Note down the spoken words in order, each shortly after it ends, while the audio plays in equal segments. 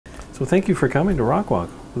So thank you for coming to Rock Walk.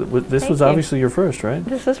 This was you. obviously your first, right?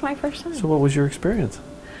 This is my first time. So what was your experience?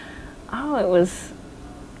 Oh, it was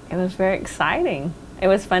very exciting. It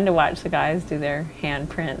was fun to watch the guys do their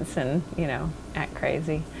handprints and, you know, act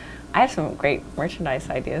crazy. I have some great merchandise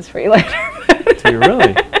ideas for you later. Do you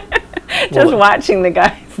really? Just watching the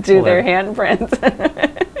guys do their handprints.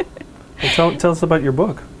 Well, tell us about your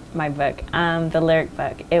book. My book, the lyric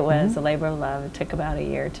book. It was a labor of love. It took about a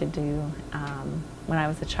year to do. When I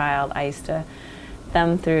was a child, I used to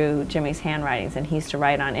thumb through Jimi's handwritings, and he used to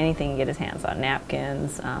write on anything he could get his hands on,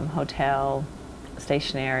 napkins, hotel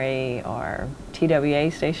stationery, or TWA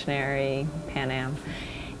stationery, Pan Am.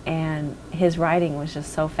 And his writing was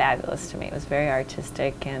just so fabulous to me. It was very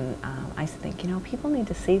artistic, and I used to think, you know, people need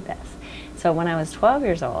to see this. So when I was 12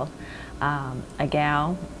 years old, a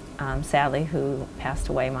gal, sadly, who passed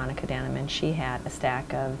away, Monica Danneman, she had a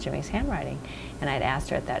stack of Jimi's handwriting. And I'd asked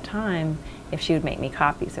her at that time if she would make me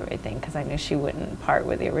copies of everything, because I knew she wouldn't part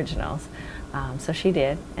with the originals. So she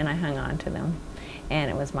did, and I hung on to them.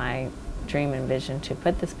 And it was my dream and vision to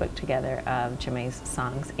put this book together of Jimi's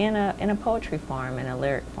songs in a poetry form, in a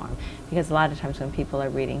lyric form. Because a lot of times when people are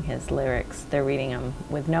reading his lyrics, they're reading them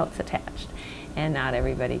with notes attached. And not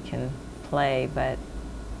everybody can play, but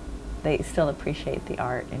they still appreciate the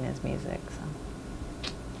art in his music.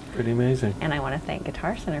 So. Pretty amazing. And I want to thank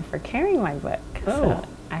Guitar Center for carrying my book. Oh. So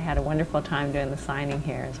I had a wonderful time doing the signing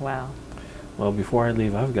here as well. Well, before I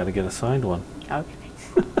leave, I've got to get a signed one. Okay,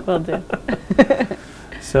 will do.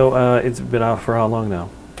 So it's been out for how long now?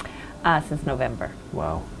 Since November.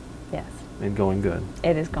 Wow. Yes. And going good.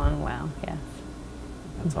 It has gone well, yes.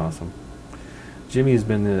 That's awesome. Jimi has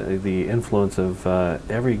been the influence of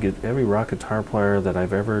every rock guitar player that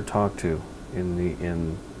I've ever talked to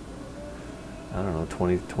in I don't know,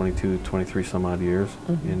 22, 23 some odd years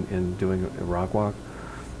in doing a Rock Walk.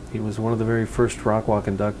 He was one of the very first Rock Walk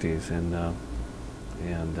inductees, and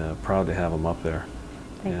proud to have him up there.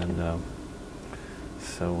 Thank you.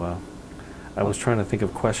 So I was trying to think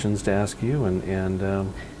of questions to ask you, and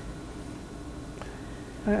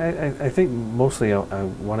I think mostly I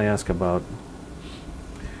want to ask about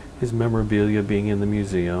his memorabilia being in the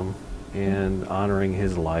museum and honoring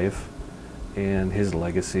his life and his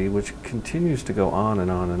legacy, which continues to go on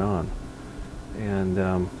and on and on.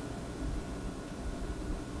 And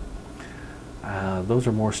those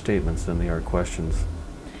are more statements than they are questions.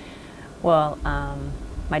 Well,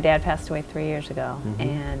 my dad passed away 3 years ago,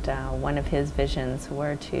 and one of his visions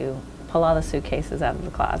were to pull all the suitcases out of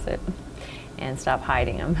the closet and stop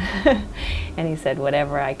hiding them. And he said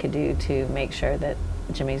whatever I could do to make sure that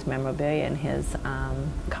Jimi's memorabilia and his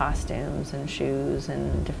costumes and shoes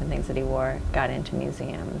and different things that he wore got into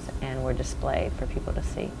museums and were displayed for people to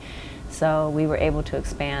see. So we were able to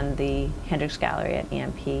expand the Hendrix Gallery at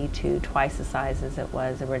EMP to twice the size as it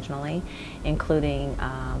was originally, including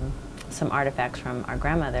some artifacts from our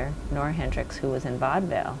grandmother, Nora Hendrix, who was in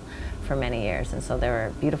vaudeville for many years. And so there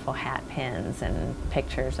were beautiful hat pins and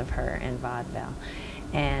pictures of her in vaudeville.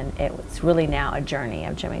 And it's really now a journey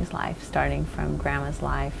of Jimi's life, starting from Grandma's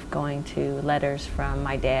life, going to letters from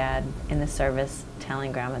my dad in the service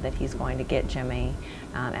telling Grandma that he's going to get Jimi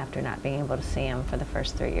after not being able to see him for the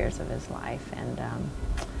first 3 years of his life. And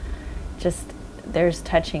just there's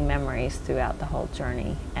touching memories throughout the whole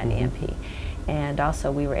journey at EMP. And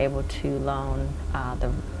also we were able to loan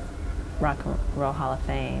the Rock and Roll Hall of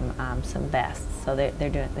Fame some vests. So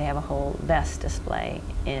they have a whole vest display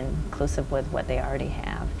inclusive with what they already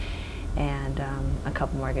have, and a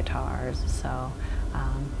couple more guitars. So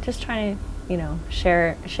just trying to, you know,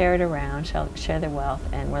 share it around, share the wealth.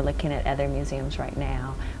 And we're looking at other museums right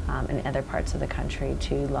now in other parts of the country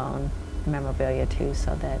to loan memorabilia to,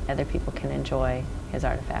 so that other people can enjoy his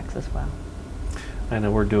artifacts as well. I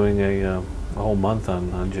know we're doing a whole month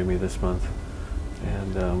on Jimi this month,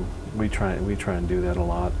 and we try and do that a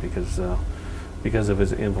lot because of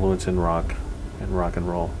his influence in rock and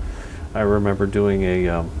roll. I remember doing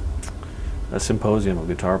a symposium of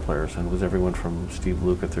guitar players, and it was everyone from Steve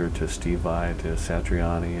Lukather to Steve Vai to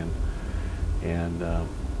Satriani, and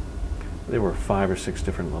there were 5 or 6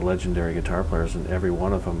 different legendary guitar players, and every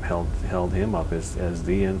one of them held him up as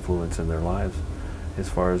the influence in their lives, as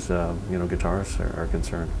far as you know, guitarists are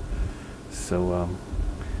concerned. So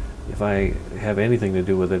if I have anything to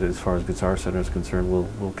do with it as far as Guitar Center is concerned,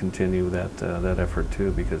 we'll continue that effort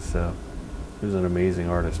too, because he was an amazing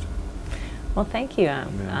artist. Well, thank you.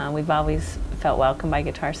 We've always felt welcome by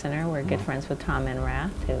Guitar Center. We're good friends with Tom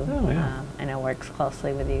Enrath, who I know works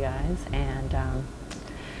closely with you guys, and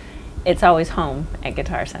it's always home at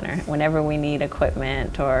Guitar Center. Whenever we need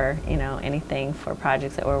equipment or, you know, anything for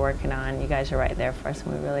projects that we're working on, you guys are right there for us,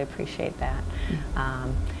 and we really appreciate that.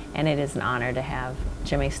 And it is an honor to have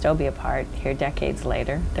Jimi still be a part here decades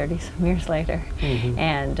later, 30-some years later. Mm-hmm.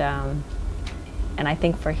 And I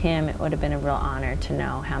think for him it would have been a real honor to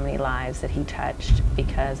know how many lives that he touched,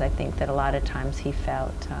 because I think that a lot of times he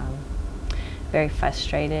felt very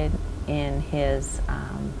frustrated in his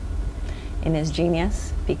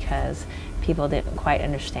genius, because people didn't quite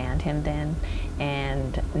understand him then,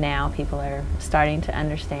 and now people are starting to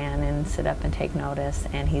understand and sit up and take notice,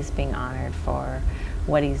 and he's being honored for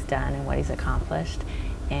what he's done and what he's accomplished.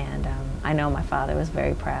 And I know my father was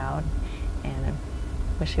very proud, and I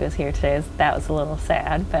wish he was here today. That was a little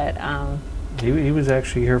sad, but he was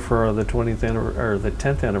actually here for the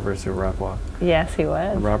 10th anniversary of Rock Walk. Yes, he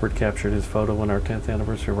was. And Robert captured his photo in our 10th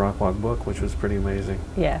anniversary Rock Walk book, which was pretty amazing.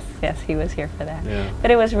 Yes, he was here for that. Yeah.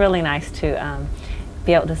 But it was really nice to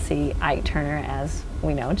be able to see Ike Turner. As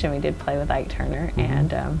we know, Jimi did play with Ike Turner, Mm-hmm.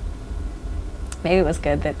 and maybe it was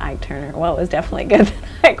good that Ike Turner, well, it was definitely good that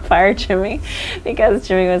Ike fired Jimi, because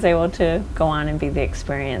Jimi was able to go on and be the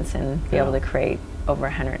experience and be able to create over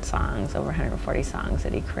 100 songs, over 140 songs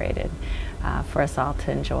that he created for us all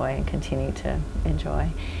to enjoy and continue to enjoy.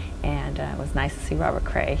 And it was nice to see Robert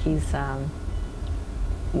Cray. He's,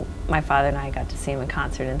 my father and I got to see him in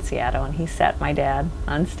concert in Seattle, and he sat my dad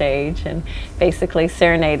on stage and basically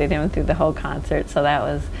serenaded him through the whole concert. So that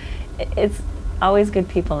was, it's always good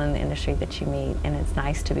people in the industry that you meet, and it's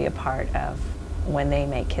nice to be a part of when they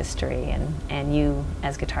make history, and you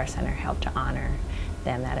as Guitar Center help to honor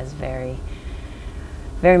them. That is very,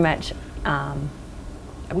 very much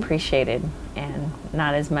appreciated, and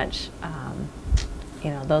not as much,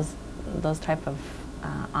 those type of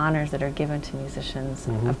honors that are given to musicians,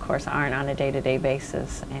 Mm-hmm. of course, aren't on a day-to-day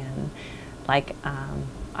basis. And like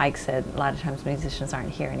Ike said, a lot of times musicians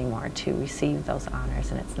aren't here anymore to receive those honors,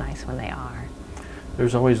 and it's nice when they are.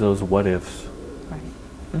 There's always those what ifs. Right.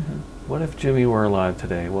 Mm-hmm. What if Jimi were alive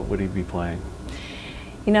today? What would he be playing?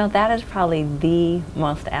 You know, that is probably the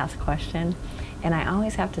most asked question. And I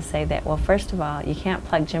always have to say that, well, first of all, you can't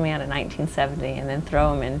plug Jimi out of 1970 and then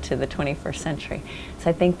throw him into the 21st century. So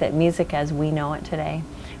I think that music as we know it today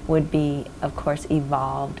would be, of course,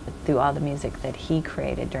 evolved through all the music that he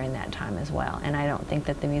created during that time as well. And I don't think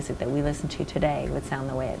that the music that we listen to today would sound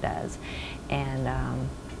the way it does. And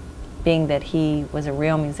being that he was a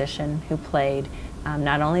real musician who played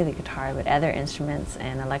not only the guitar but other instruments,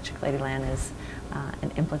 and Electric Ladyland is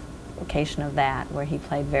an implication of that, where he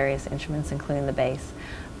played various instruments including the bass.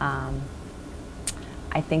 I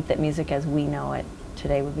think that music as we know it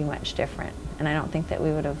today would be much different, and I don't think that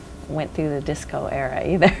we would have went through the disco era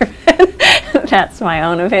either. That's my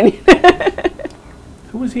own opinion.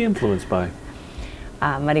 Who was he influenced by?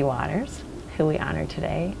 Muddy Waters, who we honor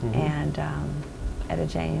today, Mm-hmm. and Etta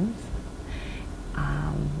James,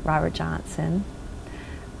 Robert Johnson.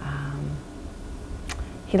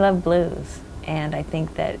 He loved blues, and I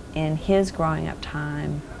think that in his growing up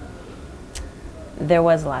time there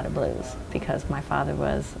was a lot of blues, because my father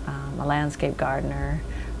was a landscape gardener.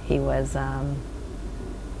 He was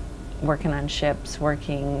working on ships,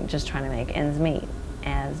 just trying to make ends meet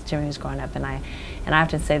as Jimi was growing up. And I have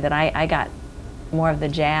to say that I got more of the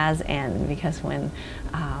jazz end, because when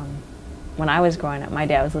I was growing up, my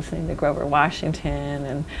dad was listening to Grover Washington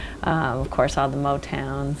and of course all the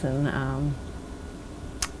Motowns and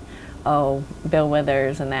Bill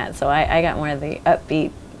Withers and that. So I got more of the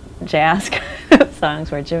upbeat jazz kind of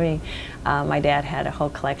songs, where Jimi, my dad had a whole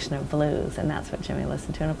collection of blues, and that's what Jimi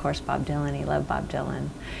listened to. And of course Bob Dylan, he loved Bob Dylan,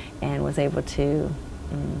 and was able to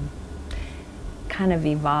kind of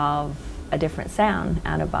evolve a different sound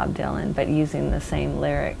out of Bob Dylan, but using the same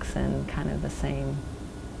lyrics and kind of the same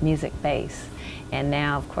music base. And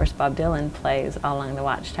now, of course, Bob Dylan plays All Along the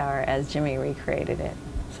Watchtower as Jimi recreated it.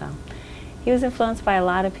 So he was influenced by a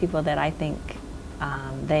lot of people that I think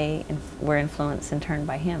they were influenced in turn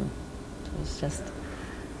by him. It was just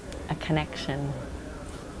a connection.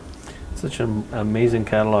 Such an amazing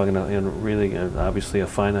catalog, and really, obviously, a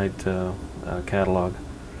finite catalog.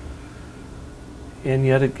 And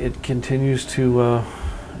yet, it continues to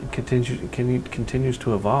continues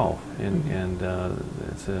to evolve, and Mm-hmm. and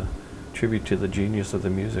it's a tribute to the genius of the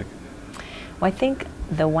music. Well, I think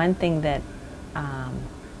the one thing that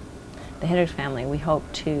the Hendrix family we hope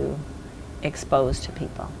to expose to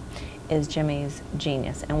people is Jimi's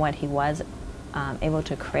genius and what he was able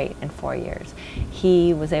to create in 4 years.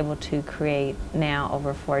 He was able to create now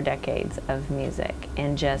over 4 decades of music,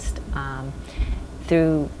 and just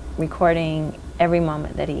through recording every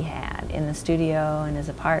moment that he had in the studio, in his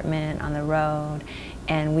apartment, on the road,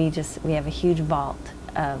 and we have a huge vault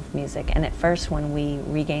of music. And at first, when we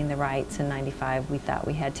regained the rights in '95, we thought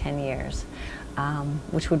we had 10 years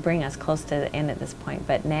which would bring us close to the end at this point.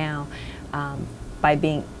 But now, by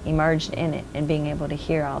being immersed in it and being able to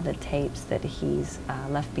hear all the tapes that he's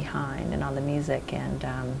left behind and all the music and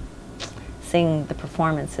seeing the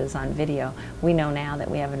performances on video, we know now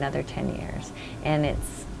that we have another 10 years. And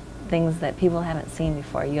it's things that people haven't seen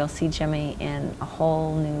before. You'll see Jimi in a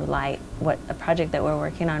whole new light. A project that we're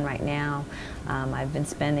working on right now, I've been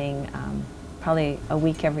spending probably a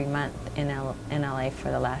week every month in LA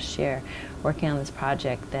for the last year working on this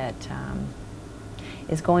project that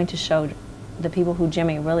is going to show the people who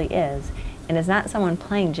Jimi really is. And it's not someone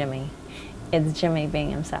playing Jimi, it's Jimi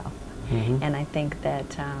being himself. Mm-hmm. And I think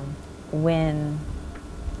that when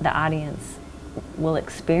the audience will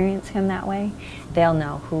experience him that way, they'll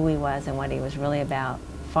know who he was and what he was really about,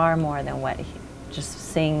 far more than just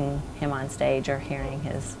seeing him on stage or hearing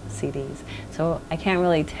his CDs. So I can't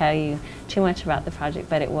really tell you too much about the project,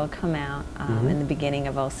 but it will come out in the beginning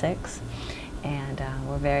of '06, and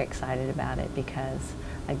we're very excited about it because,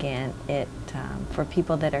 again, it for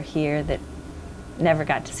people that are here that never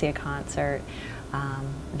got to see a concert,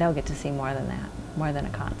 they'll get to see more than that, more than a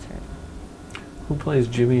concert. Who plays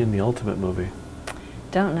Jimi in the Ultimate movie?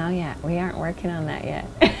 Don't know yet. We aren't working on that yet.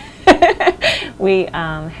 We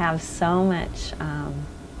have so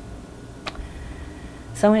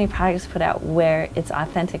many projects put out where it's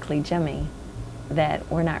authentically Jimi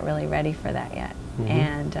that we're not really ready for that yet. Mm-hmm.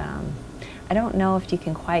 And I don't know if you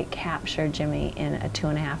can quite capture Jimi in a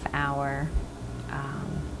 2.5 hour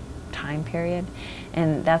time period.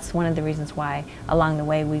 And that's one of the reasons why along the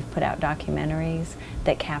way we've put out documentaries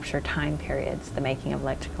that capture time periods, the making of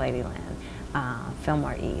Electric Ladyland,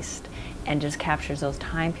 Fillmore East, and just captures those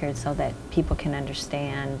time periods so that people can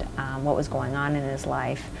understand what was going on in his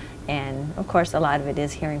life. And of course a lot of it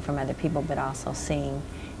is hearing from other people, but also seeing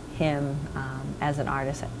him as an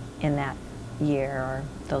artist in that year or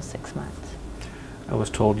those 6 months. I was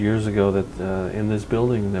told years ago that in this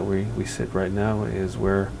building that we sit right now is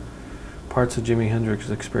where parts of Jimi Hendrix's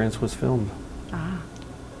experience was filmed. Ah.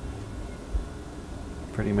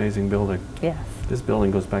 Pretty amazing building. Yes. This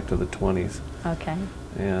building goes back to the 20s. Okay.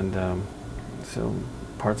 And so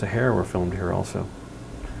parts of Hair were filmed here also.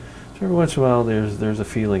 So every once in a while there's a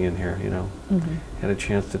feeling in here, you know. Mm-hmm. Had a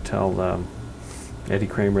chance to tell Eddie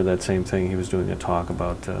Kramer that same thing. He was doing a talk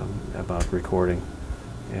about recording,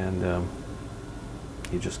 and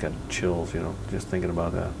he just got chills, you know, just thinking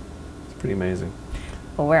about that. It's pretty amazing.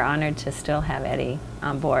 Well, we're honored to still have Eddie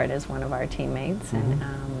on board as one of our teammates, Mm-hmm.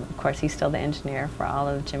 and of course he's still the engineer for all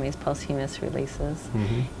of Jimi's posthumous releases.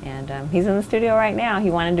 Mm-hmm. And he's in the studio right now.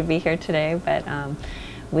 He wanted to be here today, but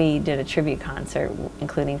we did a tribute concert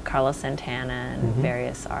including Carlos Santana and Mm-hmm.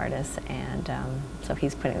 various artists, and so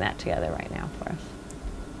he's putting that together right now for us.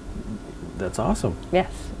 That's awesome.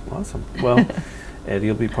 Yes. Awesome. Well, Eddie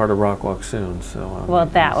will be part of Rock Walk soon, so. Well,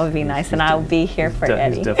 that would be nice, and I'll be here for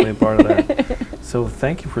Eddie. He's definitely a part of that. So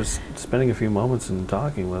thank you for spending a few moments and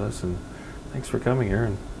talking with us, and thanks for coming here,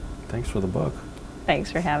 and thanks for the book.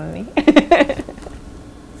 Thanks for having me.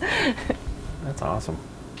 That's awesome.